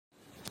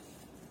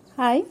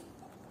Hi,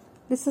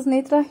 this is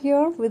Netra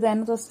here with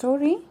another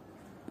story.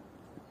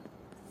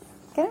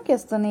 Can you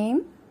guess the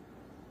name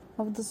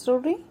of the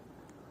story?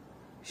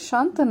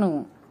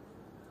 Shantanu.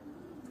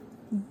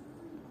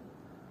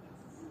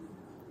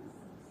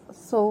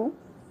 So,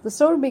 the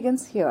story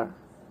begins here.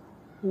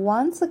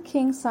 Once a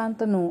king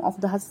Shantanu of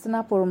the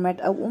Hastinapur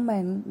met a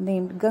woman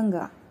named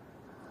Ganga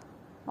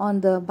on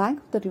the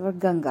bank of the river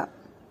Ganga.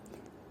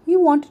 He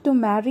wanted to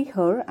marry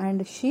her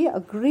and she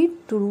agreed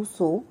to do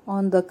so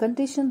on the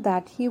condition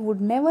that he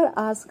would never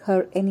ask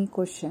her any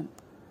question.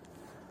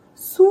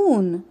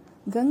 Soon,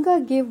 Ganga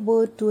gave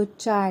birth to a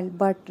child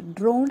but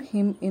drowned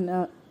him in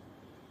a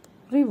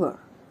river.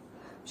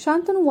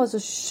 Shantanu was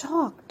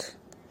shocked.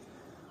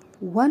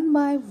 One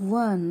by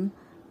one,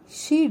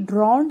 she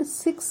drowned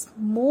 6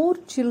 more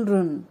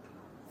children.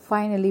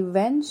 Finally,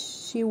 when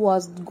she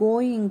was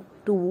going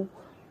to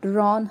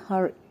drown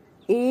her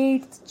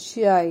 8th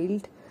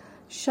child,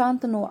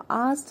 Shantanu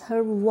asked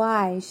her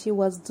why she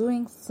was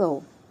doing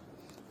so.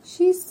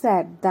 She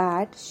said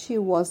that she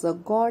was a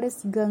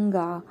goddess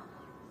Ganga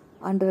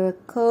under a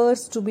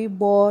curse to be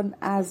born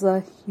as a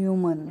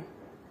human.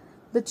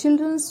 The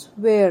children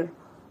were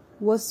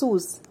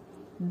Vasus,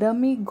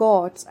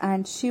 demigods,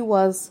 and she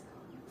was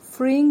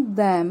freeing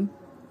them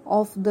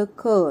of the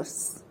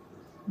curse.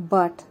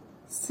 But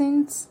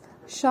since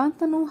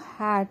Shantanu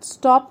had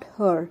stopped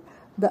her,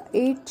 the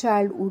 8th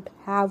child would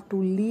have to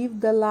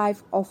live the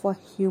life of a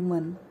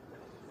human.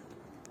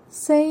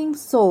 Saying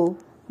so,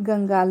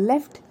 Ganga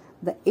left.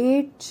 The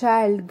 8th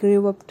child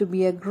grew up to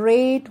be a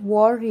great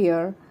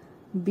warrior,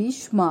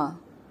 Bhishma.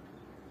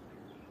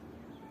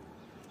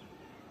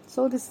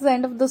 So this is the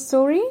end of the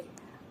story.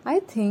 I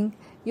think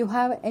you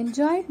have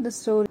enjoyed the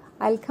story.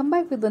 I'll come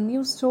back with a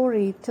new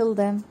story. Till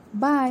then,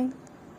 bye.